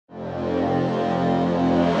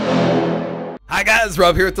Hi guys,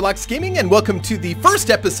 Rob here with Deluks Gaming, and welcome to the first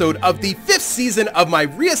episode of the 5th season of my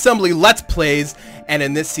Reassembly Let's Plays. And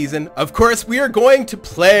in this season, of course, we are going to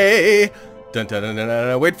play... Dun, dun, dun, dun, dun,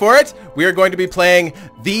 dun, wait for it. We are going to be playing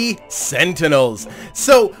the Sentinels.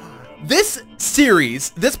 So, this series,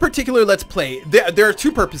 this particular Let's Play, there are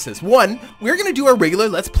two purposes. One, we're going to do our regular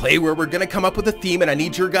Let's Play where we're going to come up with a theme, and I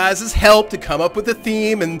need your guys' help to come up with a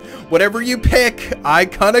theme, and whatever you pick, I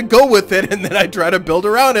kind of go with it, and then I try to build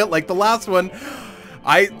around it like the last one.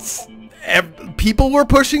 People were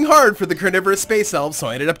pushing hard for the carnivorous space elves, so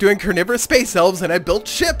I ended up doing carnivorous space elves, and I built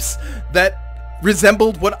ships that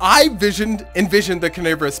resembled what I envisioned the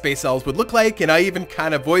carnivorous space elves would look like, and I even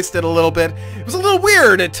kind of voiced it a little bit. It was a little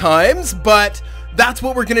weird at times, but that's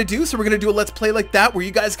what we're going to do. So we're going to do a Let's Play like that, where you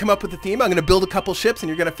guys come up with a theme. I'm going to build a couple ships, and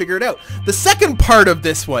you're going to figure it out. The second part of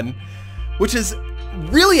this one, which is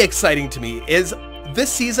really exciting to me, is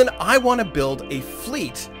this season I want to build a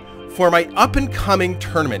fleet for my up-and-coming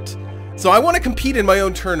tournament. So I want to compete in my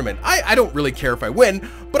own tournament. I don't really care if I win,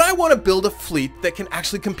 but I want to build a fleet that can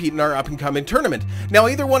actually compete in our up-and-coming tournament. Now,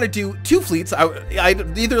 I either want to do two fleets.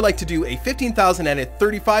 I'd either like to do a 15,000 and a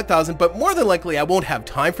 35,000, but more than likely I won't have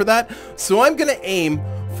time for that. So I'm going to aim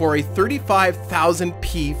for a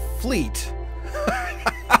 35,000p fleet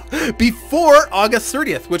before August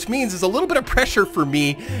 30th, which means there's a little bit of pressure for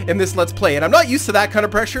me in this Let's Play, and I'm not used to that kind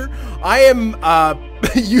of pressure. I am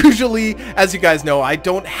usually, as you guys know, I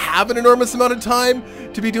don't have an enormous amount of time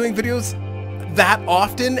to be doing videos that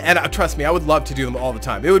often, and trust me, I would love to do them all the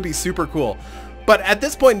time. It would be super cool. But at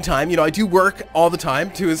this point in time, you know, I do work all the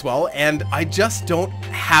time too as well, and I just don't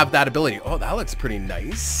have that ability. Oh, that looks pretty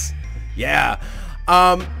nice. Yeah.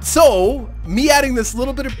 So me adding this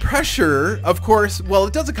little bit of pressure, of course, well,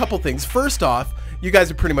 it does a couple things. First off, you guys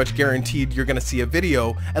are pretty much guaranteed you're going to see a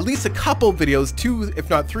video, at least a couple videos, 2 if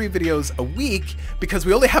not 3 videos a week, because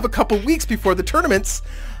we only have a couple weeks before the tournaments.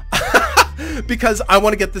 Because I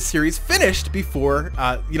want to get this series finished before,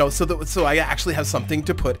 you know, so I actually have something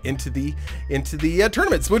to put into the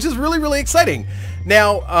tournaments, which is really exciting.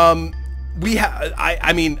 Now,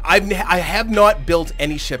 I have not built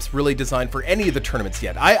any ships really designed for any of the tournaments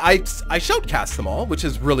yet. I shoutcast them all, which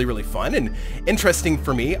is really fun and interesting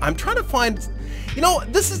for me. I'm trying to find, you know,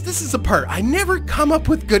 this is a part. I never come up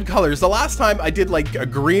with good colors. The last time I did like a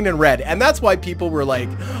green and red, and that's why people were like,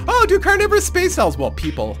 oh, do carnivorous space elves. Well,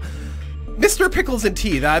 people, Mr. Pickles and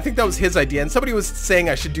Tea, I think that was his idea, and somebody was saying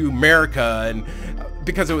I should do America, and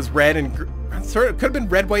because it was red and sort of could have been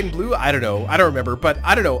red, white, and blue. I don't know. I don't remember, but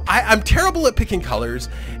I don't know. I'm terrible at picking colors,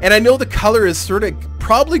 and I know the color is sort of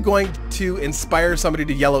probably going to inspire somebody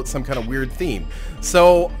to yell out some kind of weird theme.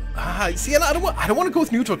 So, see, and I don't want to go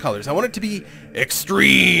with neutral colors. I want it to be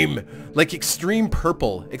extreme, like extreme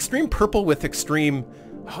purple with extreme.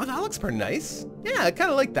 Oh, that looks pretty nice. Yeah, I kind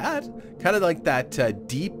of like that. Kind of like that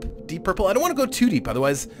deep purple. I don't want to go too deep,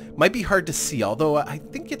 otherwise it might be hard to see. Although I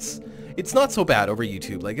think it's not so bad over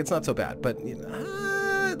YouTube. Like, it's not so bad, but you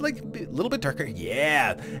know, like a little bit darker.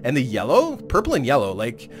 Yeah, and the yellow, purple and yellow.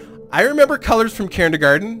 Like, I remember colors from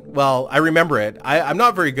kindergarten. Well, I remember it. I'm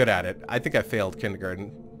not very good at it. I think I failed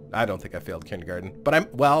kindergarten. I don't think I failed kindergarten,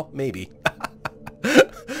 but well, maybe.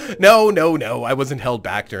 No, I wasn't held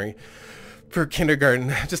back for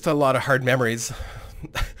kindergarten. Just a lot of hard memories.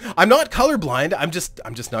 I'm not colorblind. I'm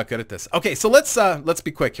just not good at this. Okay, so let's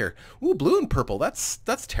be quick here. Ooh, blue and purple. That's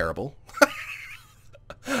terrible.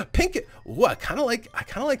 Pink. Ooh, I kind of like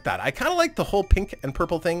that. I kind of like the whole pink and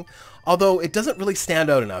purple thing, although it doesn't really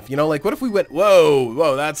stand out enough. You know, like what if we went,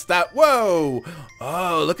 whoa, that's that. Whoa.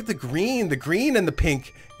 Oh, look at the green. The green and the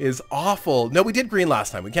pink is awful. No, we did green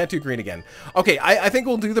last time. We can't do green again. Okay, I think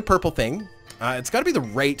we'll do the purple thing. It's got to be the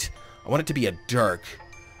right. I want it to be a dark,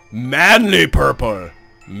 manly purple.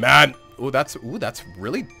 That's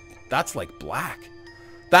like black.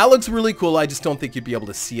 That looks really cool. I just don't think you'd be able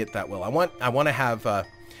to see it that well. I want to have,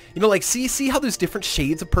 you know, like see how there's different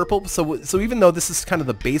shades of purple. So even though this is kind of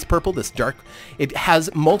the base purple, this dark, it has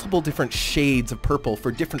multiple different shades of purple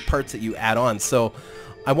for different parts that you add on. So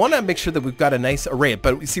I want to make sure that we've got a nice array.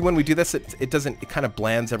 But you see, when we do this, it kind of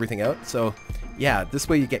blands everything out. So yeah, this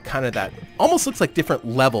way you get kind of that, almost looks like different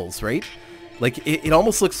levels, right? Like it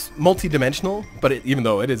almost looks multi-dimensional, but even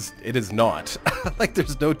though it is not. Like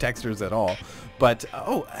there's no textures at all. But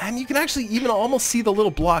oh, and you can actually even almost see the little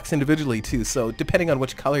blocks individually too. So depending on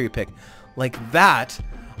which color you pick, like that.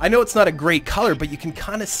 I know it's not a great color, but you can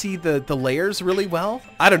kind of see the layers really well.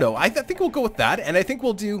 I don't know. I think we'll go with that, and I think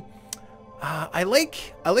we'll do. I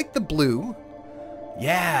like the blue.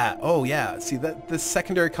 Yeah. Oh yeah. See that the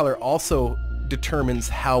secondary color also determines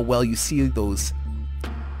how well you see those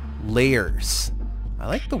layers. I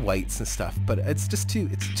like the whites and stuff, but it's just too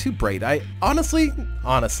bright. I honestly,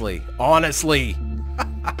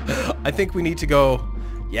 I think we need to go,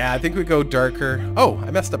 yeah, I think we go darker. Oh, I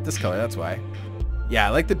messed up this color, that's why. Yeah, I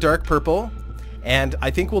like the dark purple, and I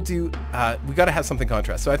think we'll do, we gotta have something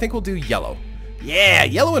contrast, so I think we'll do yellow. Yeah,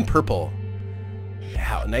 yellow and purple.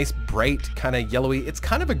 Yeah, a nice bright kind of yellowy, it's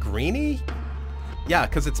kind of a greeny. Yeah,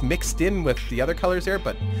 because it's mixed in with the other colors there,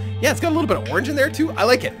 but yeah, it's got a little bit of orange in there too. I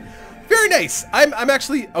like it. Very nice. I'm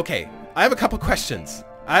actually, okay, I have a couple questions.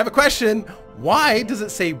 I have a question. Why does it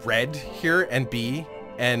say red here and B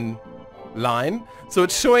and line? So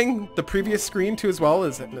it's showing the previous screen too as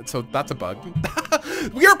well, so that's a bug.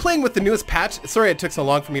 We are playing with the newest patch. Sorry it took so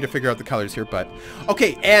long for me to figure out the colors here, but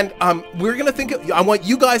okay, and we're gonna think of, I want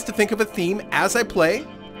you guys to think of a theme as I play.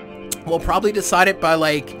 We'll probably decide it by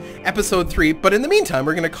like episode 3, but in the meantime,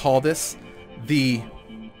 we're gonna call this the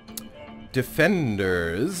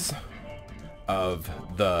Defenders of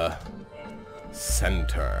the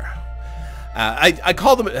Center. I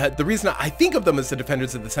call them, the reason I think of them as the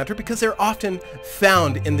Defenders of the Center because they're often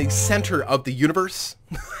found in the center of the universe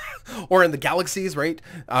or in the galaxies, right?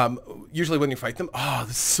 Usually when you fight them. Oh,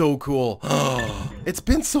 this is so cool. Oh, it's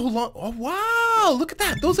been so long. Oh, wow. Look at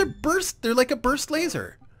that. Those are burst. They're like a burst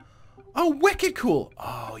laser. Oh, wicked cool.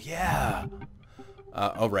 Oh, yeah.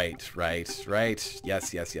 Oh, right.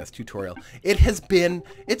 Yes. Tutorial. It's been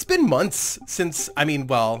months since, I mean,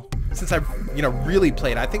 well, since I've, really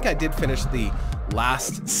played. I think I did finish the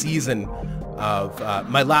last season of,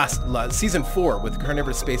 my last season 4 with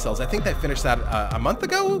Carnivorous Space Elves. I think I finished that a month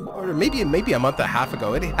ago, or maybe a month and a half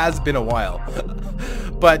ago. It has been a while.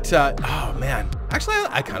 But, oh man, actually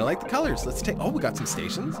I kind of like the colors. Let's take, oh, we got some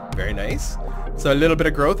stations. Very nice. So a little bit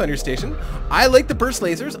of growth on your station. I like the burst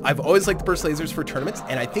lasers. I've always liked the burst lasers for tournaments,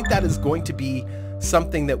 and I think that is going to be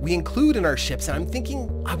something that we include in our ships. And I'm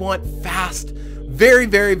thinking I want fast, very,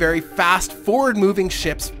 very, very fast, forward-moving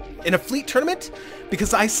ships in a fleet tournament,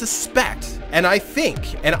 because I suspect, and I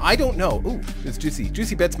think, and I don't know. Ooh, it's juicy.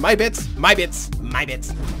 Juicy bits. My bits.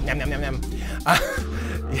 Nom, nom, nom, nom.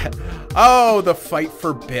 Yeah. Oh, the fight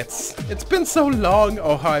for bits. It's been so long.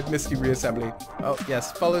 Oh, how I've missed you, Reassembly. Oh,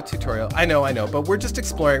 yes. Follow tutorial. I know. But we're just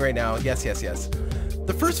exploring right now. Yes.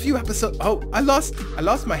 The first few episodes. Oh, I lost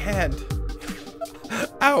my hand.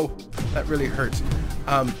 Ow. That really hurt.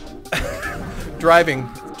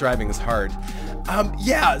 Driving is hard.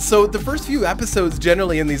 Yeah, so the first few episodes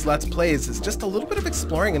generally in these Let's Plays is just a little bit of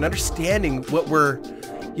exploring and understanding what we're,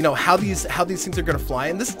 how these things are going to fly.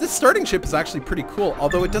 And this starting ship is actually pretty cool,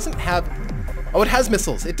 although it doesn't have, oh, it has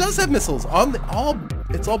missiles. It does have missiles on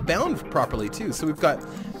it's all bound properly too. So we've got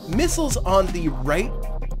missiles on the right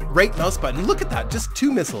mouse button. Look at that, just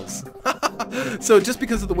 2 missiles. So just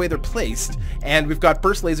because of the way they're placed, and we've got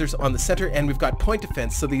burst lasers on the center, and we've got point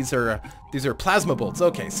defense. So these are plasma bolts.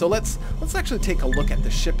 Okay, so let's actually take a look at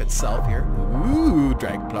the ship itself here. Ooh,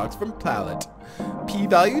 drag blocks from palette.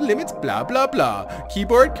 P-value limits, blah blah blah.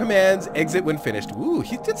 Keyboard commands, exit when finished. Ooh,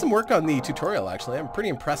 he did some work on the tutorial actually. I'm pretty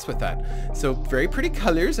impressed with that. So very pretty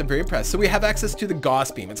colors. I'm very impressed. So we have access to the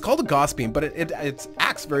Gauss beam. It's called a Gauss beam, but it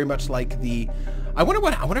acts very much like the. I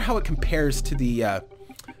wonder how it compares to the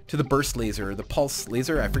burst laser, the pulse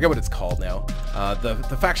laser. I forget what it's called now.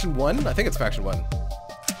 The faction 1. I think it's faction 1.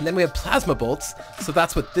 And then we have plasma bolts. So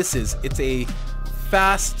that's what this is. It's a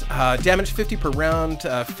fast damage 50 per round,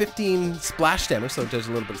 15 splash damage. So it does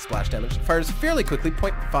a little bit of splash damage. Fires fairly quickly,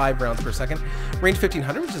 0.5 rounds per second. Range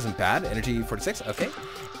 1500, which isn't bad. Energy 46. Okay.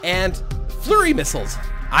 And flurry missiles.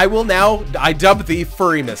 I dub the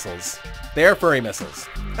furry missiles. They are furry missiles.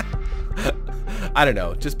 I don't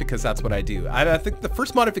know, just because that's what I do. I think the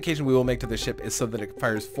first modification we will make to the ship is so that it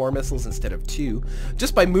fires 4 missiles instead of 2,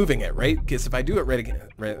 just by moving it, right? Because if I do it right again,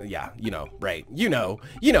 yeah, right, we're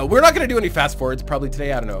not going to do any fast forwards probably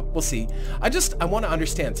today. I don't know, we'll see. I want to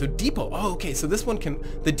understand. So depot, oh, okay, so this one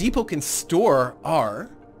the depot can store R.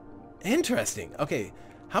 Interesting. Okay,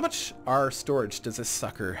 how much R storage does this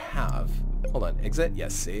sucker have? Hold on, exit,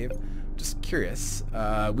 yes, save. Just curious.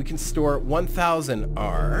 We can store 1000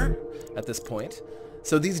 R at this point.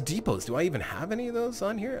 So these depots, do I even have any of those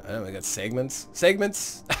on here? I know I got segments.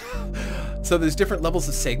 So there's different levels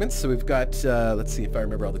of segments. So we've got, let's see if I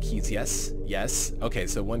remember all the keys. Yes. Okay,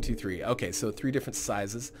 so 1, 2, 3. Okay, so 3 different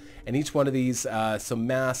sizes. And each one of these, so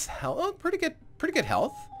mass health, oh, pretty good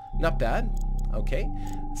health. Not bad. Okay,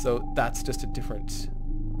 so that's just a different,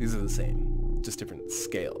 these are the same, just different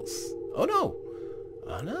scales. Oh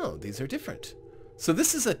no, these are different. So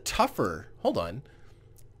this is a tougher, hold on.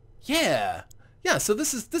 Yeah, so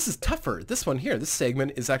this is tougher. This one here, this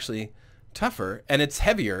segment is actually tougher, and it's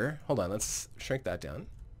heavier. Hold on, let's shrink that down.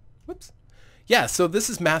 Whoops. Yeah, so this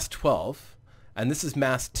is mass 12, and this is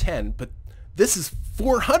mass 10, but this is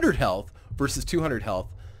 400 health versus 200 health.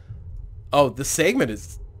 Oh, the segment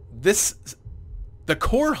is this. The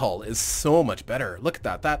core hull is so much better. Look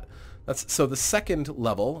at that. That's so the second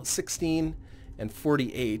level 16 and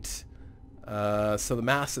 48. So the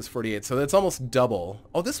mass is 48. So that's almost double.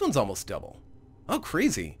 Oh, this one's almost double. Oh,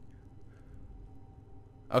 crazy.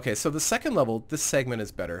 Okay, so the second level, this segment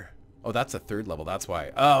is better. Oh, that's a third level. That's why.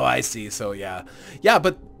 Oh, I see. So yeah,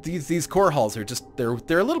 but these core hulls are just they're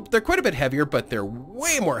quite a bit heavier, but they're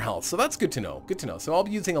way more health. So that's good to know. Good to know. So I'll be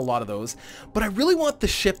using a lot of those. But I really want the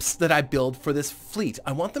ships that I build for this fleet.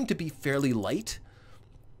 I want them to be fairly light.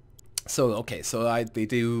 So okay, so they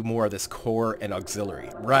do more of this core and auxiliary,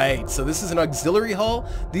 right? So this is an auxiliary hull.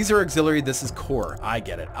 These are auxiliary. This is core. I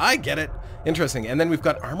get it. I get it. Interesting. And then we've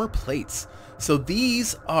got armor plates. So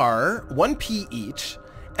these are 1p each.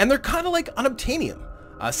 And they're kind of like unobtainium,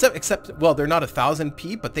 except, well, they're not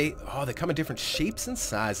 1000p, but they come in different shapes and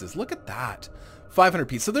sizes. Look at that,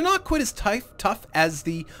 500p. So they're not quite as tough as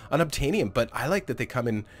the unobtainium, but I like that they come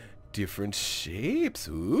in different shapes.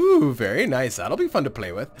 Ooh, very nice. That'll be fun to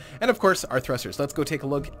play with. And of course, our thrusters. Let's go take a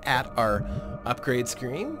look at our upgrade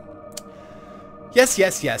screen.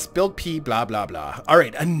 Yes. Build P, blah, blah, blah. All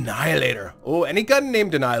right, Annihilator. Oh, any gun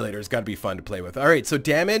named Annihilator has got to be fun to play with. All right, so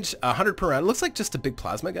damage, 100 per round. Looks like just a big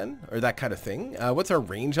plasma gun or that kind of thing. What's our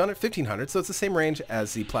range on it? 1500. So it's the same range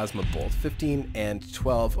as the plasma bolt. 15 and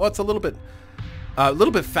 12. Oh, it's a little bit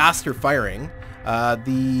faster firing.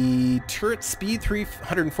 The turret speed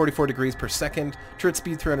 344 degrees per second. Turret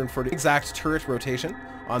speed 340. Exact turret rotation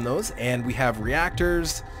on those. And we have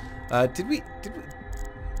reactors. Did we?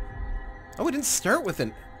 Oh, we didn't start with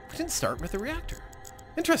a reactor.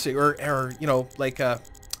 Interesting, or you know, like a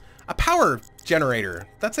power generator.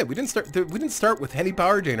 That's it. We didn't start with any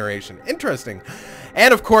power generation. Interesting.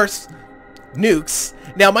 And of course, nukes.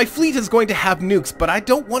 Now my fleet is going to have nukes, but I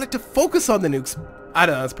don't want it to focus on the nukes. I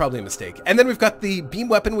don't know. That's probably a mistake. And then we've got the beam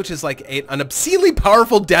weapon, which is like an obscenely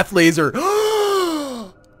powerful death laser.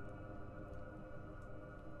 I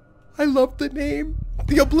love the name.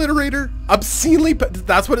 The Obliterator. Obscenely,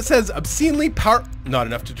 that's what it says. Obscenely not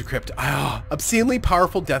enough to decrypt. Obscenely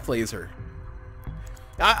powerful death laser.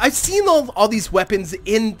 I've seen all these weapons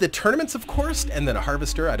in the tournaments, of course, and then a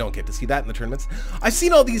harvester. I don't get to see that in the tournaments. I've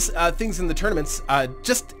seen all these things in the tournaments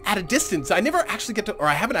just at a distance. I never actually get to, or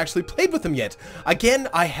I haven't actually played with them yet. Again,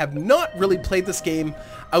 I have not really played this game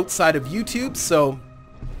outside of YouTube, so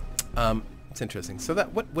it's interesting. So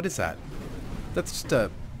that what is that? That's just a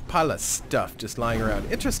pile of stuff just lying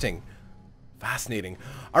around. Interesting. Fascinating.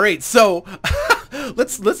 All right, so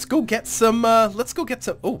let's go get some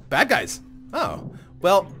oh, bad guys. Oh,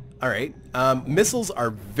 well, all right. Missiles are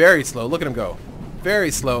very slow. Look at him go.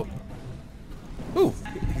 Very slow. Ooh,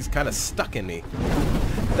 he's kind of stuck in me.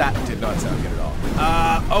 That did not sound good at all.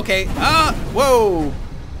 Okay. Whoa.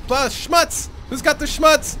 Plus schmutz. Who's got the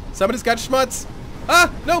schmutz? Somebody's got schmutz.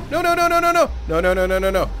 No.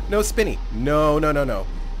 No spinny. No.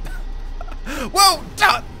 Whoa!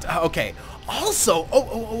 Okay.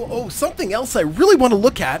 Also, something else I really want to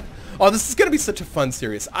look at. Oh, this is going to be such a fun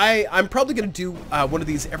series. I'm probably going to do one of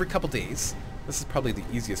these every couple days. This is probably the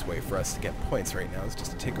easiest way for us to get points right now, is just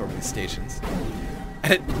to take over these stations.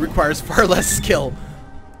 And it requires far less skill.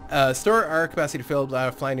 Store our capacity to fill,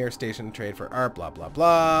 fly near station, trade for our blah, blah,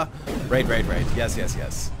 blah. Right.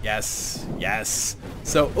 Yes.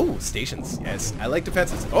 So, oh, stations. Yes, I like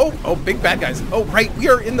defenses. Oh, big bad guys. Oh, right, we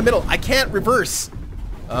are in the middle. I can't reverse.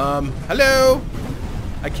 Hello?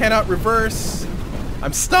 I cannot reverse.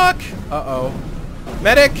 I'm stuck. Uh-oh.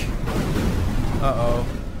 Medic.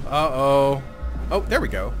 Uh-oh. Oh, there we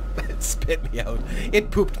go. It spit me out. It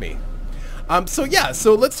pooped me. So yeah,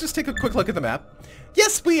 so let's just take a quick look at the map.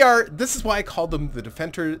 Yes, we are. This is why I call them the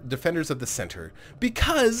defenders of the center,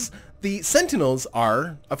 because the Sentinels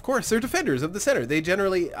are, of course, they're defenders of the center. They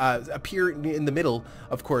generally appear in the middle,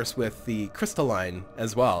 of course, with the crystalline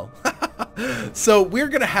as well. So we're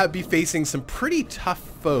gonna be facing some pretty tough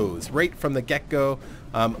foes right from the get-go.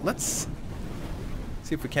 Let's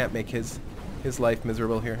see if we can't make his life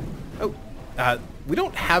miserable here. Oh, we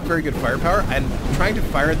don't have very good firepower. I'm trying to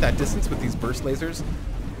fire at that distance with these burst lasers.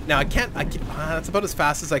 Now I can't, that's about as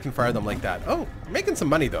fast as I can fire them like that. Oh, making some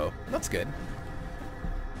money though. That's good.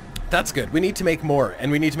 That's good. We need to make more,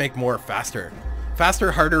 and we need to make more faster.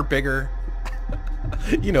 Faster, harder, bigger.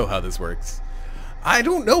 You know how this works. I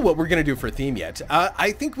don't know what we're going to do for a theme yet.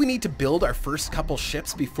 I think we need to build our first couple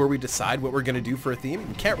ships before we decide what we're going to do for a theme.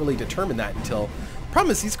 We can't really determine that until...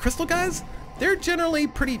 Problem is, these crystal guys, they're generally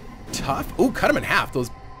pretty tough. Oh, cut them in half. Those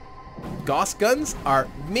Gauss guns are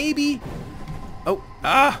maybe... Oh,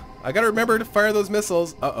 I gotta remember to fire those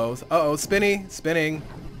missiles. Uh-oh. Uh-oh. Spinning. Spinning.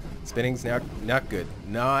 Spinning's not good.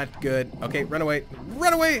 Not good. Okay, run away.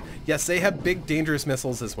 Run away! Yes, they have big, dangerous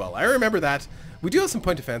missiles as well. I remember that. We do have some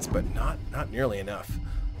point defense, but not nearly enough.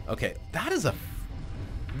 Okay, that is a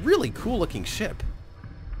really cool-looking ship.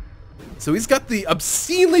 So he's got the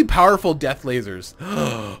obscenely powerful death lasers.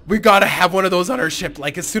 We gotta have one of those on our ship,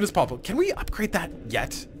 like, as soon as possible. Can we upgrade that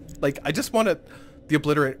yet? Like, I just want the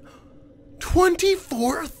obliterate.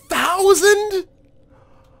 24,000?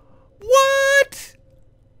 What?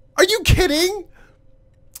 Are you kidding?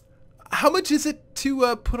 How much is it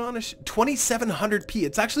to put on a 2,700p?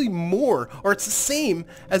 It's actually more, or it's the same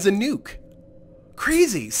as a nuke.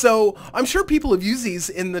 Crazy. So I'm sure people have used these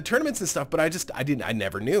in the tournaments and stuff, but I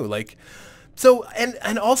never knew. Like, so,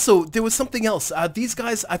 and also there was something else. These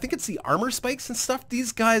guys, I think it's the armor spikes and stuff.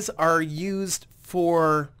 These guys are used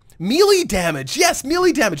for melee damage. Yes,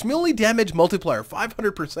 melee damage multiplier,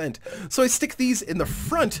 500%. So I stick these in the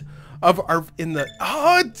front of our,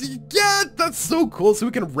 oh yeah, that's so cool. So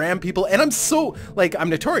we can ram people, and I'm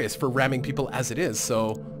notorious for ramming people as it is.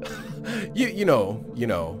 So you know.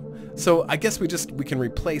 So I guess we can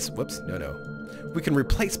replace, whoops, no. We can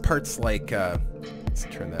replace parts like, let's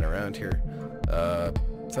turn that around here.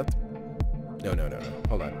 Is that, no.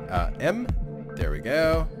 Hold on. M, there we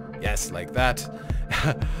go. Yes, like that.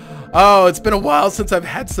 Oh, it's been a while since I've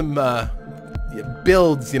had some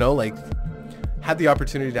builds, like had the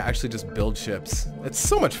opportunity to actually just build ships. It's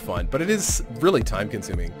so much fun, but it is really time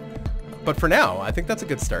consuming. But for now, I think that's a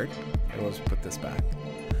good start. And we'll just put this back.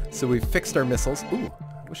 So we've fixed our missiles. Ooh,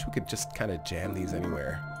 I wish we could just kind of jam these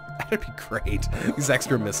anywhere. That'd be great. These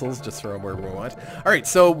extra missiles, just throw them wherever we want. All right,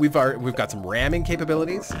 so we've got some ramming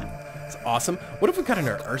capabilities. It's awesome. What have we got in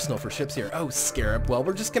our arsenal for ships here? Oh, Scarab. Well,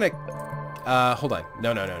 we're just gonna hold on.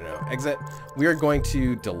 No. Exit. We are going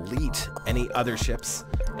to delete any other ships,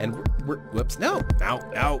 and whoops. No.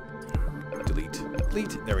 Delete.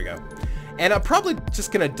 There we go. And I'm probably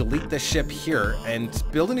just gonna delete this ship here and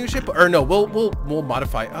build a new ship. Or no, we'll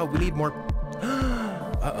modify. Oh, we need more.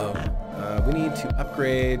 We need to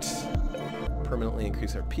upgrade. Permanently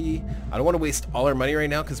increase our P. I don't want to waste all our money right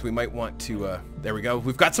now because we might want to. There we go.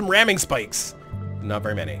 We've got some ramming spikes. Not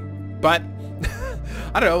very many, but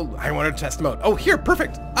I don't know. I wanted to test them out. Oh, here,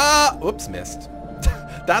 perfect. Oops, missed.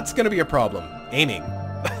 That's gonna be a problem. Aiming.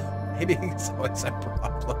 Aiming is always a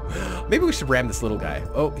problem. Maybe we should ram this little guy.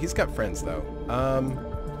 Oh, he's got friends though.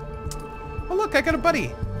 Oh look, I got a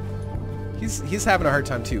buddy. He's having a hard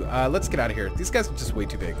time too. Let's get out of here. These guys are just way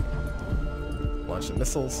too big. Launch the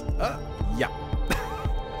missiles. Yeah.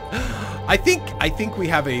 I think we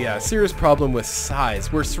have a serious problem with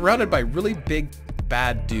size. We're surrounded by really big,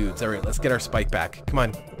 bad dudes. All right, let's get our Spike back. Come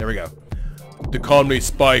on. There we go. They call me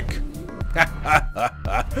Spike.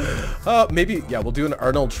 Maybe, yeah, we'll do an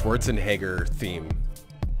Arnold Schwarzenegger theme.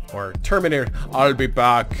 Or Terminator. I'll be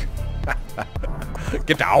back.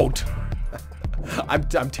 Get out.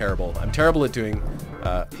 I'm terrible. I'm terrible at doing...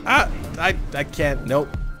 I can't. Nope.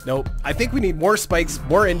 I think we need more spikes,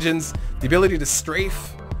 more engines, the ability to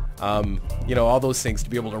strafe, all those things to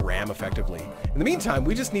be able to ram effectively. In the meantime,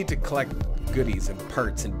 we just need to collect goodies and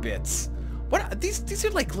parts and bits. What? These are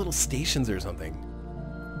like little stations or something.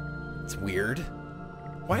 It's weird.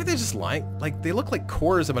 Why are they just lying? Like, they look like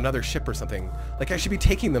cores of another ship or something. Like, I should be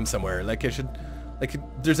taking them somewhere. Like,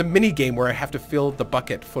 there's a mini game where I have to fill the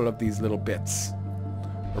bucket full of these little bits.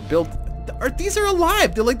 Or build... these are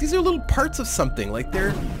alive. They're like, these are little parts of something. Like,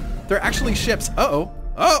 they're actually ships.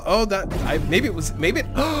 Maybe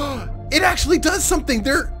it actually does something.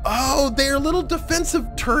 They're little defensive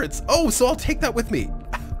turrets. Oh, so I'll take that with me.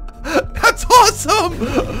 That's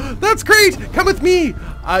awesome. That's great. Come with me.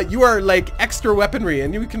 You are like extra weaponry,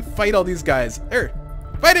 and you can fight all these guys. There,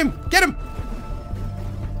 fight him. Get him.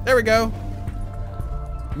 There we go.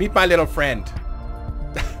 Meet my little friend.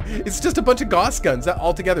 It's just a bunch of Gauss guns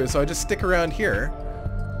all together, so I just stick around here.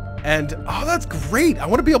 And, oh, that's great. I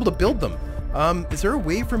want to be able to build them. Is there a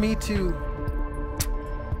way for me to...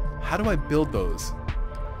 How do I build those?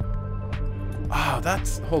 Oh,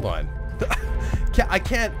 hold on. I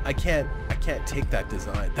can't take that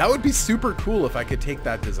design. That would be super cool if I could take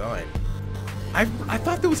that design. I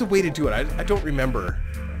thought there was a way to do it. I don't remember.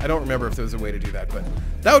 I don't remember if there was a way to do that, but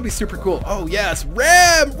that would be super cool. Oh yes,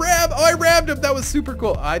 ram! Oh, I rammed him. That was super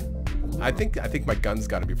cool. I think my guns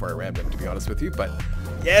got him before I rammed him, to be honest with you. But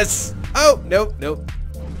yes. Oh no.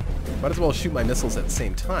 Might as well shoot my missiles at the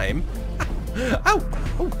same time. Ow!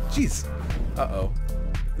 Oh jeez. Uh-oh.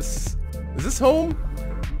 Is this home?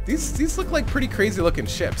 These look like pretty crazy looking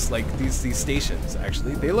ships. Like these stations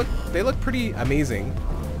actually. They look pretty amazing.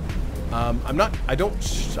 I'm not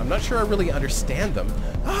sure I really understand them.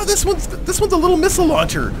 Oh, this one's a little missile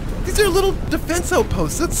launcher. These are little defense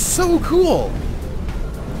outposts. That's so cool.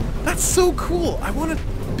 That's so cool. I want to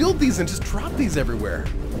build these and just drop these everywhere.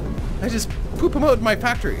 I just poop them out in my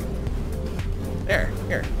factory. There,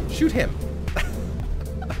 here, shoot him.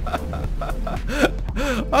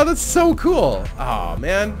 Oh, that's so cool. Oh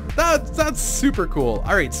man, that's super cool.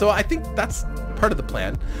 All right, so I think that's part of the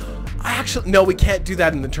plan. No, we can't do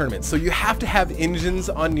that in the tournament. So you have to have engines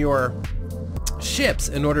on your ships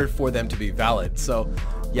in order for them to be valid. So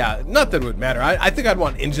yeah, not that it would matter. I think I'd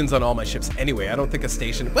want engines on all my ships anyway. I don't think a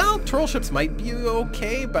station, well, troll ships might be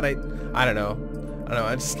okay, but I don't know.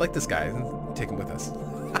 I just like this guy. Take him with us.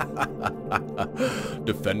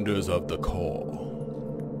 Defenders of the core.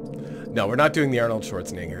 No, we're not doing the Arnold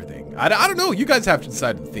Schwarzenegger thing. I don't know. You guys have to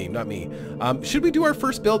decide the theme, not me. Should we do our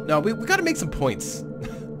first build? No, we got to make some points.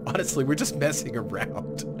 Honestly, we're just messing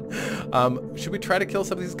around. Should we try to kill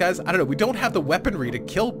some of these guys? I don't know. We don't have the weaponry to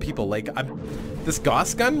kill people. Like, this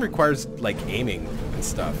Gauss gun requires, like, aiming and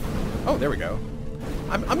stuff. Oh, there we go.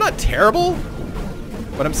 I'm not terrible,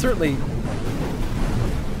 but I'm certainly...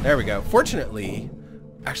 There we go. Fortunately,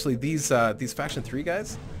 actually, these Faction 3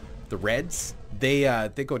 guys, the Reds, they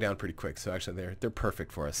go down pretty quick. So actually, they're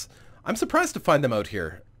perfect for us. I'm surprised to find them out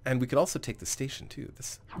here. And we could also take the station too.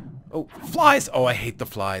 Oh, flies! Oh, I hate the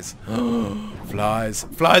flies. Flies.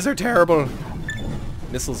 Flies are terrible.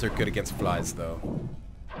 Missiles are good against flies though.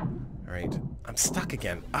 Alright. I'm stuck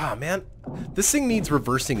again. Ah, man. This thing needs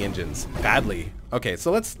reversing engines badly. Okay,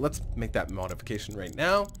 so let's make that modification right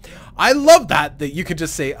now. I love that you can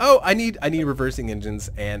just say, oh, I need reversing engines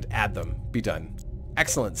and add them. Be done.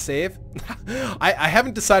 Excellent save. I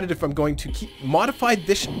haven't decided if I'm going to modify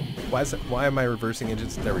this. Why am I reversing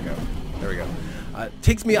engines? There we go. There we go. I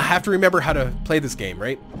have to remember how to play this game,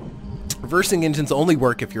 right? Reversing engines only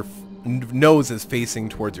work if your nose is facing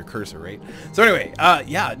towards your cursor, right? So anyway,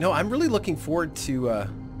 yeah, no, I'm really looking forward to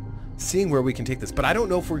seeing where we can take this, but I don't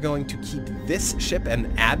know if we're going to keep this ship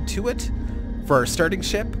and add to it for our starting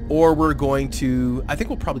ship, or we're going to, I think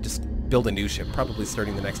we'll probably just build a new ship, probably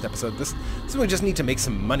starting the next episode. This we just need to make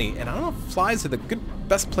some money, and I don't know if flies are the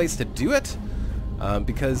best place to do it,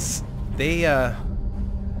 because they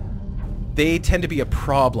tend to be a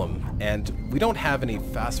problem, and we don't have any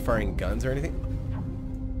fast-firing guns or anything.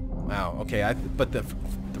 Wow, okay, but the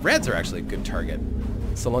Reds are actually a good target,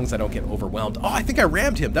 so long as I don't get overwhelmed. Oh, I think I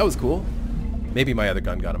rammed him. That was cool. Maybe my other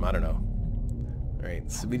gun got him. I don't know. All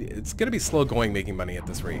right, so it's gonna be slow going making money at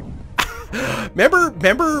this rate.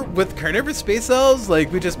 Remember with carnivorous space elves, like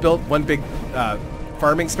we just built one big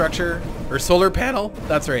farming structure or solar panel.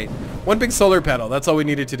 That's right, one big solar panel. That's all we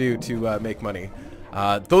needed to do to make money.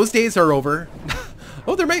 Those days are over.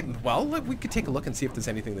 Oh, well, we could take a look and see if there's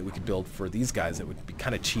anything that we could build for these guys that would be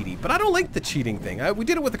kind of cheaty. But I don't like the cheating thing. We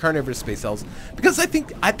did it with the carnivorous space elves because I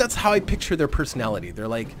think that's how I picture their personality. They're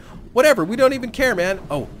like, whatever, we don't even care, man.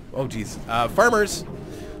 Oh geez, farmers.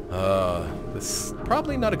 This is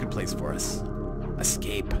probably not a good place for us.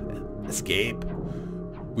 Escape.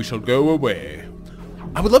 We shall go away.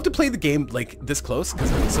 I would love to play the game like this close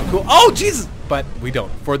because it's so cool. Oh Jesus! But we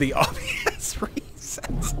don't for the obvious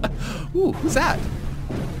reasons. Ooh, who's that?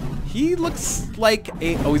 He looks like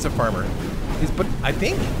he's a farmer. But I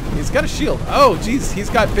think he's got a shield. Oh jeez, he's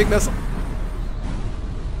got big missile.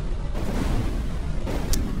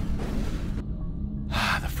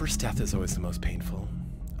 The first death is always the most painful.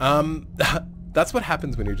 That's what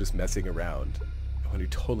happens when you're just messing around. When you're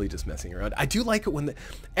totally just messing around. I do like it when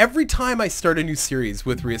every time I start a new series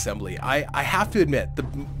with Reassembly, I have to admit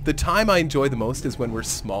the time I enjoy the most is when we're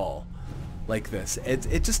small, like this.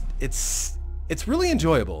 It's really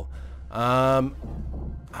enjoyable.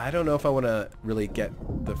 I don't know if I want to really get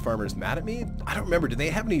the farmers mad at me. I don't remember. Do they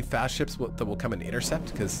have any fast ships that will come and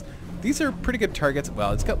intercept? Because these are pretty good targets.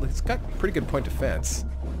 Well, it's got pretty good point defense.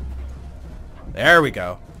 There we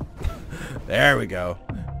go. There we go.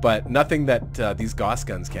 But nothing that these Gauss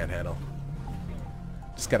guns can't handle.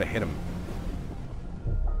 Just gotta hit them.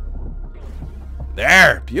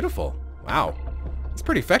 There! Beautiful. Wow. It's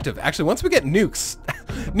pretty effective. Actually, once we get nukes,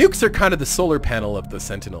 nukes are kind of the solar panel of the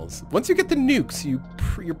Sentinels. Once you get the nukes,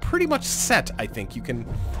 you're pretty much set, I think. You can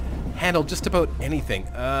handle just about anything.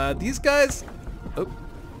 These guys... Oh.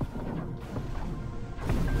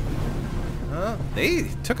 They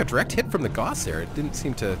took a direct hit from the Gauss there. It didn't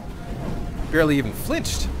seem to... barely even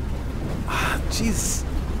flinched. Ah, jeez.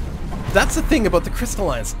 That's the thing about the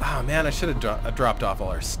crystallines. Oh man, I should have dropped off all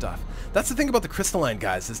our stuff. That's the thing about the crystalline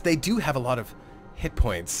guys, is they do have a lot of hit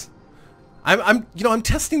points. I'm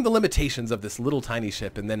testing the limitations of this little tiny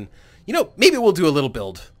ship, and then, maybe we'll do a little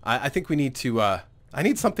build. I think we need to I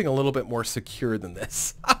need something a little bit more secure than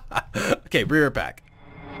this. Okay, be right back.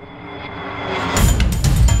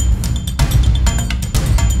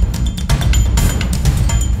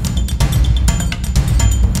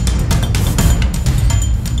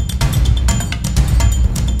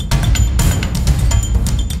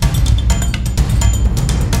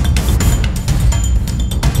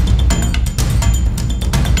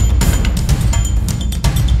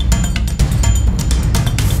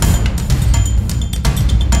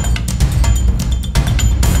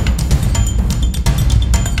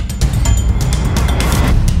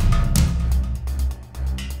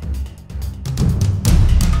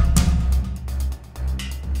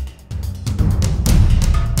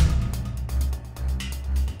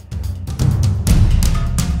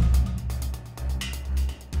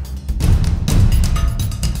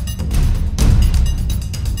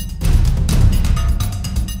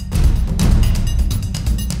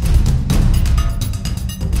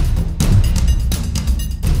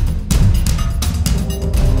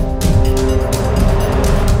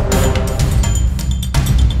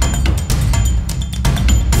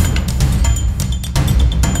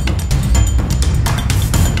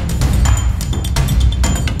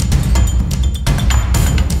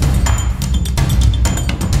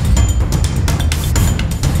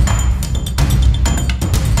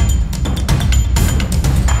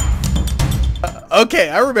 Okay,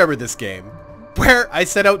 I remember this game, where I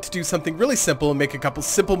set out to do something really simple and make a couple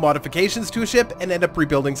simple modifications to a ship and end up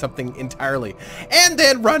rebuilding something entirely, and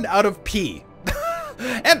then run out of P.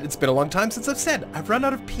 And it's been a long time since I've said I've run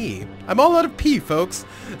out of P. I'm all out of P, folks.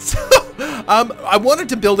 So, I wanted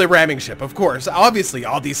to build a ramming ship, of course. Obviously,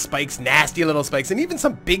 all these spikes, nasty little spikes, and even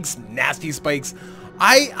some big nasty spikes.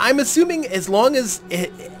 I'm assuming as long as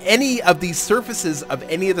any of these surfaces of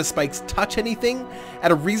any of the spikes touch anything at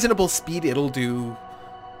a reasonable speed, it'll do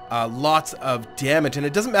lots of damage, and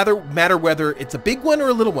it doesn't matter whether it's a big one or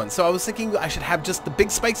a little one. So I was thinking I should have just the big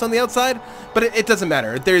spikes on the outside, but it doesn't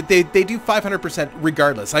matter. They do 500%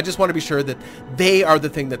 regardless. I just want to be sure that they are the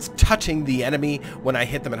thing that's touching the enemy when I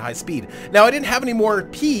hit them at high speed. Now, I didn't have any more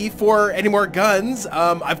P for any more guns.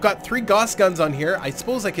 I've got 3 Gauss guns on here. I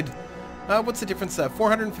suppose I could... what's the difference?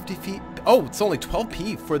 450 feet. Oh, it's only 12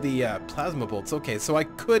 P for the plasma bolts. Okay, so I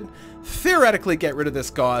could theoretically get rid of this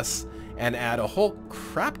Gauss and add a whole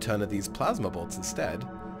crap ton of these plasma bolts instead.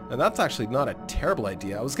 And that's actually not a terrible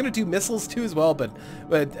idea. I was going to do missiles too as well, but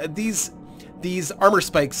these armor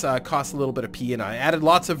spikes cost a little bit of P, and I added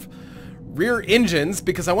lots of rear engines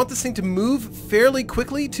because I want this thing to move fairly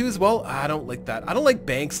quickly too as well. I don't like that. I don't like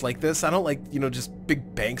banks like this. I don't like, you know, just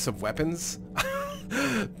big banks of weapons.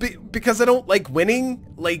 Because I don't like winning.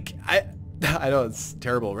 Like I know it's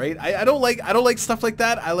terrible, right? I don't like stuff like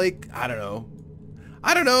that. I don't know.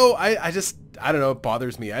 I don't know. I don't know. It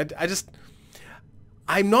bothers me.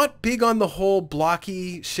 I'm not big on the whole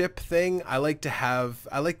blocky ship thing. I like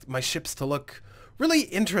my ships to look really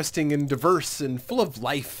interesting and diverse and full of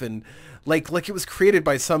life, and like it was created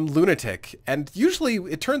by some lunatic. And usually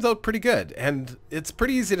it turns out pretty good. And it's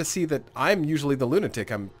pretty easy to see that I'm usually the lunatic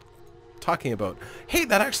I'm talking about. Hey,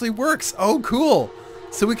 that actually works. Oh, cool.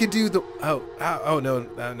 So we could do the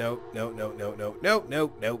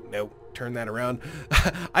no. Turn that around.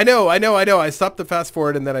 I know. I stopped the fast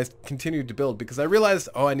forward and then I continued to build because I realized,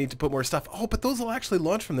 oh, I need to put more stuff. Oh, but those will actually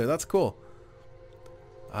launch from there. That's cool.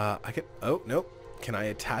 Oh, no. Can I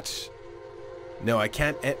attach? No, I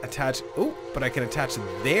can't attach. Oh, but I can attach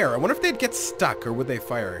there. I wonder if they'd get stuck or would they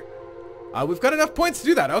fire? We've got enough points to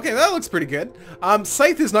do that. Okay, that looks pretty good.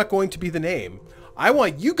 Scythe is not going to be the name. I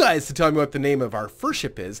want you guys to tell me what the name of our first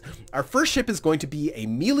ship is. Our first ship is going to be a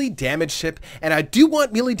melee damage ship, and I do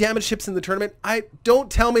want melee damage ships in the tournament.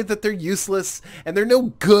 Don't tell me that they're useless, and they're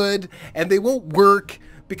no good, and they won't work,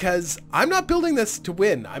 because I'm not building this to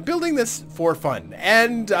win. I'm building this for fun.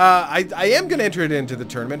 And I am going to enter it into the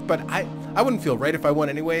tournament, but I wouldn't feel right if I won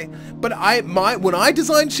anyway. But when I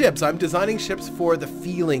design ships, I'm designing ships for the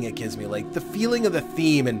feeling it gives me, like the feeling of the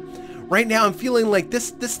theme. And right now I'm feeling like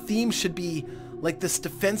this theme should be like this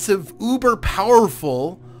defensive, uber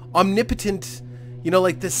powerful, omnipotent, you know,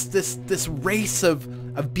 like this race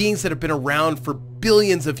of beings that have been around for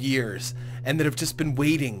billions of years and that have just been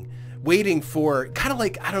waiting for kind of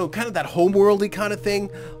like, I don't know, kind of that homeworldy kind of thing.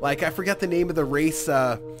 Like, I forget the name of the race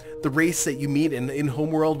that you meet in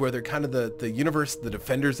Homeworld, where they're kind of the universe, the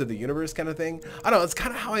defenders of the universe kind of thing. I don't know, it's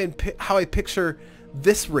kind of how I picture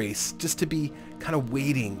this race, just to be kind of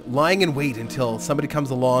waiting, lying in wait until somebody comes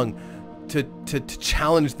along to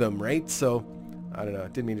challenge them, right? So I don't know.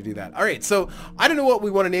 Didn't mean to do that. All right, so I don't know what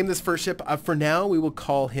we want to name this first ship. For now, we will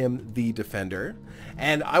call him the Defender.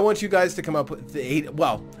 And I want you guys to come up with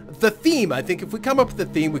the theme. I think if we come up with the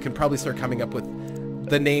theme, we can probably start coming up with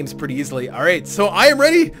the names pretty easily. All right, so I am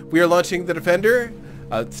ready. We are launching the Defender.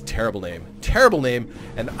 It's a terrible name. Terrible name.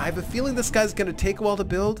 And I have a feeling this guy's going to take a while to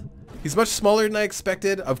build. He's much smaller than I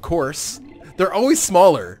expected, of course. They're always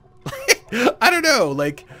smaller. I don't know,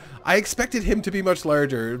 like... I expected him to be much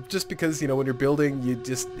larger, just because, you know, when you're building,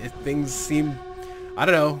 things seem, I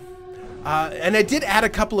don't know. And I did add a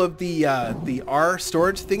couple of the R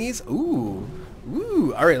storage thingies.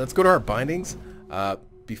 Ooh. All right, let's go to our bindings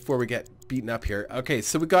before we get beaten up here. Okay,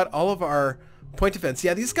 so we got all of our point defense.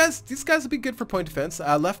 Yeah, these guys will be good for point defense.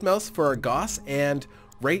 Left mouse for our Gauss and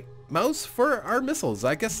right mouse for our missiles.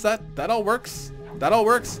 I guess that all works. That all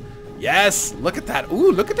works. Yes, look at that.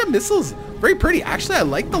 Ooh, look at the missiles. Very pretty. Actually, I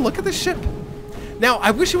like the look of the ship. Now, I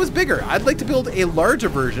wish it was bigger. I'd like to build a larger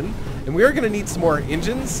version, and we are going to need some more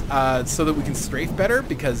engines so that we can strafe better,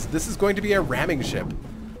 because this is going to be a ramming ship.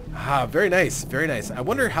 Very nice. Very nice. I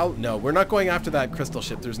wonder how... No, we're not going after that crystal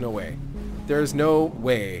ship. There's no way. There's no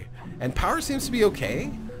way. And power seems to be okay.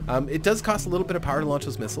 It does cost a little bit of power to launch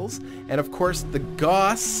those missiles. And of course, the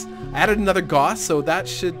Gauss, I added another Gauss, so that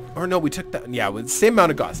should, or no, we took that, yeah, with the same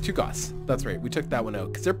amount of Gauss, 2 Gauss. That's right, we took that one out,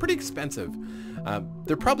 because they're pretty expensive.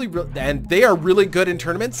 They're probably, and they are really good in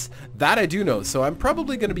tournaments, that I do know, so I'm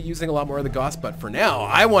probably going to be using a lot more of the Gauss, but for now,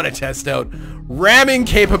 I want to test out ramming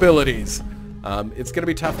capabilities. It's going to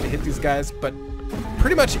be tough to hit these guys, but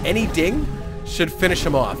pretty much any ding should finish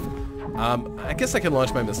them off. I guess I can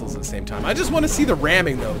launch my missiles at the same time. I just want to see the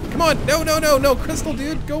ramming, though. Come on. No, Crystal,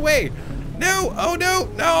 dude. Go away. No. Oh,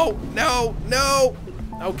 no.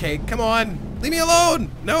 Okay, come on. Leave me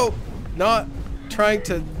alone. No. Not trying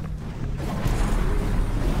to...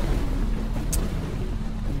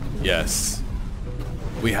 Yes.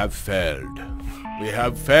 We have failed. We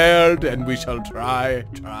have failed, and we shall try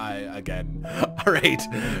again. All right,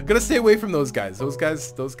 gonna stay away from those guys. Those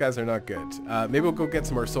guys are not good. Maybe we'll go get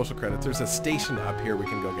some more social credits. There's a station up here we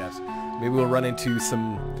can go get. Maybe we'll run into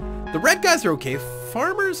some... The red guys are okay.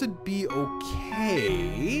 Farmers would be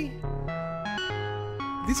okay.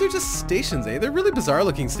 These are just stations, eh? They're really bizarre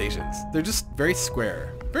looking stations. They're just very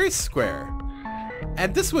square. Very square.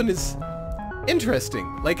 And this one is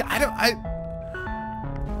interesting. Like,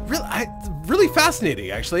 really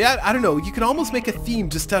fascinating, actually. I don't know. You can almost make a theme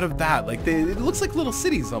just out of that. Like, it looks like little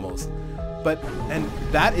cities almost. But, and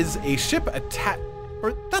that is a ship attached,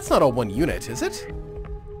 or that's not all one unit, is it?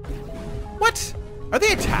 What? Are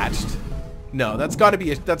they attached? No, that's got to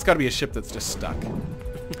be a ship that's just stuck.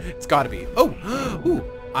 It's got to be. Oh, ooh.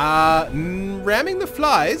 Ramming the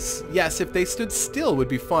flies. Yes, if they stood still would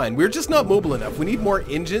be fine. We're just not mobile enough. We need more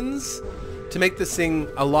engines to make this thing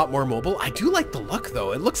a lot more mobile. I do like the look,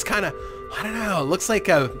 though. It looks kind of, I don't know, it looks like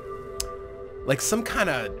some kind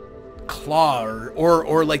of claw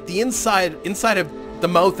or like the inside of the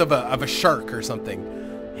mouth of a shark or something.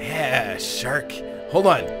 Yeah, shark. Hold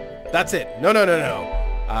on. That's it. No.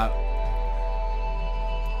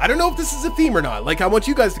 I don't know if this is a theme or not. Like, I want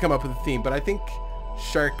you guys to come up with a theme, but I think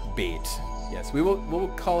shark bait. Yes,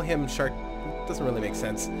 we'll call him Shark. Doesn't really make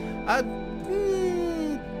sense.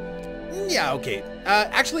 Yeah, okay.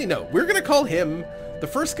 Actually, no. We're going to call him, the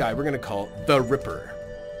first guy, we're going to call the Ripper.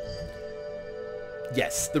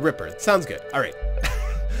 Yes, the Ripper. Sounds good. All right.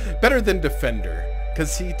 Better than Defender,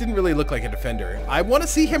 because he didn't really look like a Defender. I want to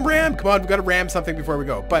see him ram. Come on, we've got to ram something before we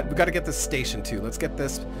go. But we've got to get this station, too. Let's get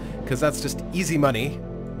this, because that's just easy money.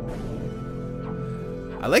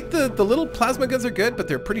 I like the little plasma guns are good, but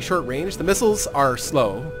they're pretty short range. The missiles are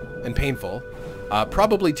slow and painful.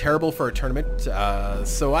 Probably terrible for a tournament,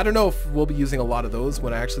 so I don't know if we'll be using a lot of those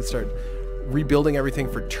when I actually start rebuilding everything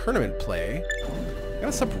for tournament play. I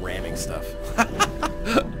gotta stop ramming stuff.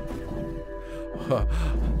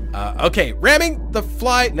 Okay, ramming the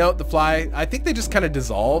fly. No, the fly. I think they just kind of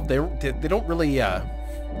dissolve. They don't really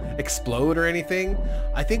explode or anything.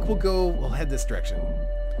 I think we'll head this direction.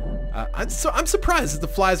 I'm surprised that the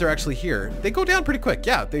flies are actually here. They go down pretty quick.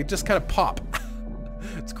 Yeah, they just kind of pop.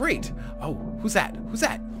 It's great. Oh, who's that?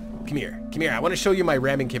 Come here. I want to show you my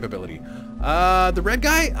ramming capability. The red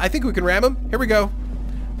guy, I think we can ram him. Here we go.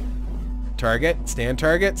 Target, stand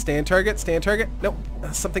target, stand target, stand target. Nope,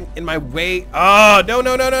 something in my way. Oh, no.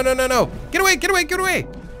 Get away.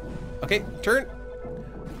 Okay, turn.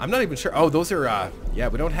 I'm not even sure. Oh, those are, yeah,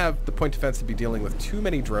 we don't have the point defense to be dealing with too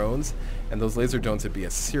many drones, and those laser drones would be a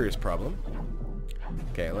serious problem.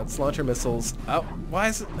 Okay, let's launch our missiles. Oh, why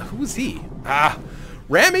is it, who's he?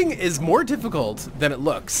 Ramming is more difficult than it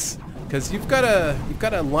looks, because you've got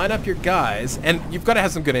to line up your guys, and you've got to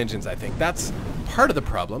have some good engines, I think. That's part of the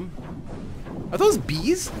problem. Are those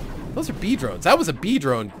bees? Those are bee drones. That was a bee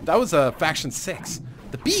drone. That was a faction 6.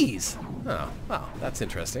 The bees. Oh, wow, that's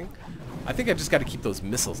interesting. I think I just got to keep those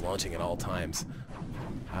missiles launching at all times.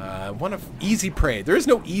 One of easy prey. There is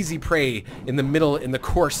no easy prey in the middle, in the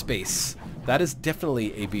core space. That is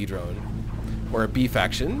definitely a bee drone. Or a bee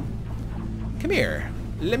faction. Come here.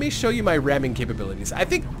 Let me show you my ramming capabilities. I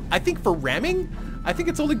think for ramming, I think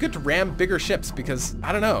it's only good to ram bigger ships because,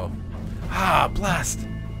 I don't know. Ah, blast.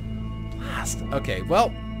 Blast. Okay,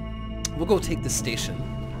 well, we'll go take this station.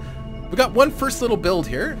 We got one first little build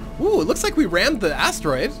here. Ooh, it looks like we rammed the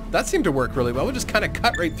asteroid. That seemed to work really well. We just kind of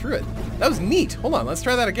cut right through it. That was neat. Hold on, let's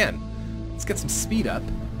try that again. Let's get some speed up.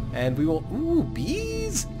 And we will... Ooh,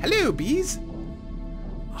 bees. Hello, bees.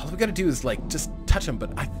 All we gotta do is, like, just touch them.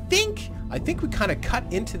 But I think we kind of cut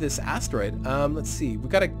into this asteroid. Let's see. We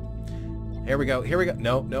gotta... Here we go. Here we go.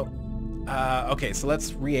 No, no. Okay, so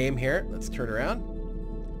let's re-aim here. Let's turn around.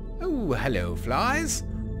 Oh, hello, flies.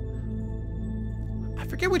 I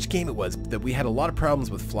forget which game it was that we had a lot of problems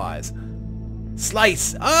with flies.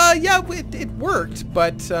 Slice. Yeah, it worked,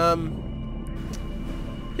 but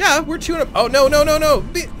yeah, we're chewing up. Oh no, no, no, no.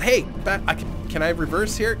 Hey, can I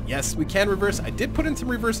reverse here? Yes, we can reverse. I did put in some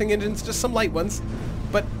reversing engines, just some light ones.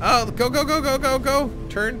 But go, go, go, go, go, go.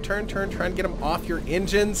 Turn, turn, turn. Try and get them off your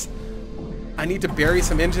engines. I need to bury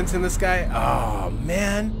some engines in this guy. Oh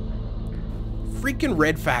man, freaking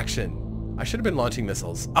red faction. I should have been launching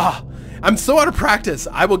missiles. Ah, I'm so out of practice.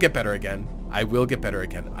 I will get better again. I will get better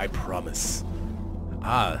again. I promise.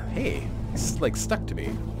 Ah, hey, it's like stuck to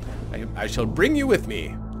me. I shall bring you with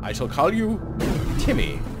me. I shall call you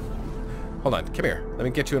Timmy. Hold on, come here. Let me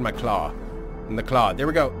get you in my claw. In the claw. There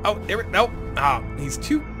we go. Oh, there we go. Ah, he's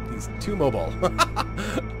too mobile.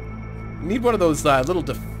 Need one of those little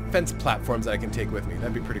defense platforms that I can take with me.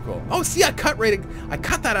 That'd be pretty cool. Oh, see, I cut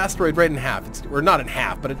that asteroid right in half. Or not in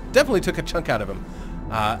half, but it definitely took a chunk out of him.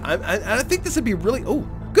 I think this would be really... Oh,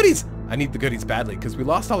 goodies! I need the goodies badly because we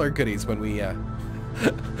lost all our goodies when we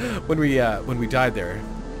when we died there.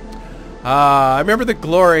 I remember the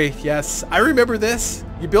glory. Yes, I remember this.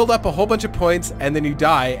 You build up a whole bunch of points and then you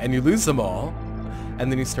die and you lose them all,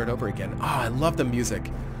 and then you start over again. Oh, I love the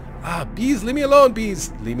music. Ah, bees, leave me alone,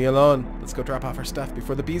 bees. Leave me alone. Let's go drop off our stuff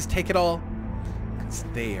before the bees take it all. Because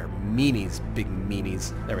they are meanies, big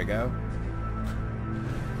meanies. There we go.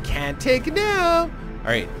 Can't take it now. All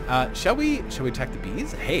right, shall we attack the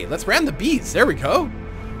bees? Hey, let's ram the bees. There we go.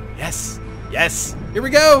 Yes, yes. Here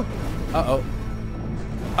we go. Uh-oh.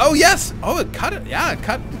 Oh, yes. Oh, it cut it. Yeah,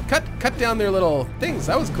 cut down their little things.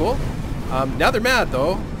 That was cool. Now they're mad,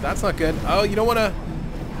 though. That's not good. Oh, you don't want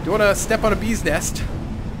to step on a bee's nest.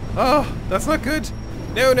 Oh, that's not good.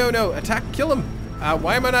 No, no, no. Attack, kill him.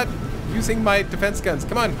 Why am I not using my defense guns?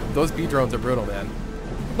 Come on. Those bee drones are brutal, man.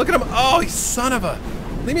 Look at him. Oh, you son of a...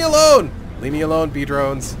 Leave me alone. Leave me alone, bee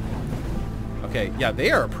drones. Okay, yeah,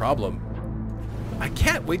 they are a problem. I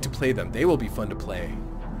can't wait to play them. They will be fun to play.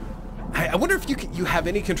 I wonder if you have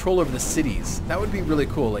any control over the cities. That would be really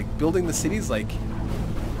cool. Like, building the cities, like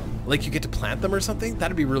you get to plant them or something?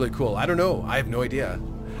 That'd be really cool. I don't know. I have no idea.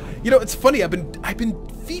 You know, it's funny, I've been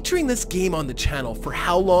featuring this game on the channel for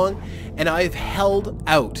how long, and I've held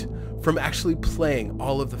out from actually playing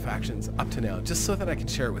all of the factions up to now, just so that I can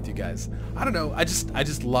share it with you guys. I don't know, I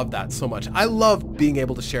just love that so much. I love being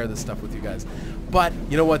able to share this stuff with you guys. But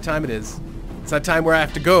you know what time it is? It's that time where I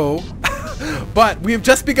have to go. But we have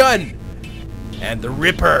just begun. And the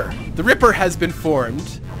Ripper has been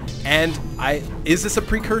formed. And is this a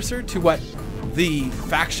precursor to what the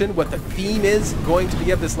faction, what the theme is going to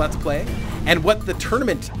be of this Let's Play, and what the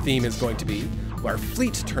tournament theme is going to be, our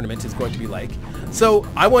fleet tournament is going to be like. So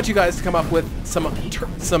I want you guys to come up with some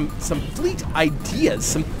fleet ideas,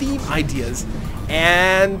 some theme ideas,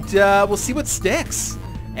 and we'll see what sticks,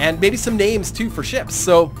 and maybe some names too for ships.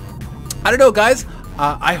 So I don't know, guys.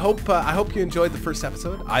 I hope you enjoyed the first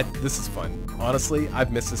episode. This is fun. Honestly,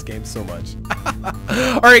 I've missed this game so much.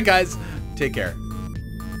 All right, guys, take care.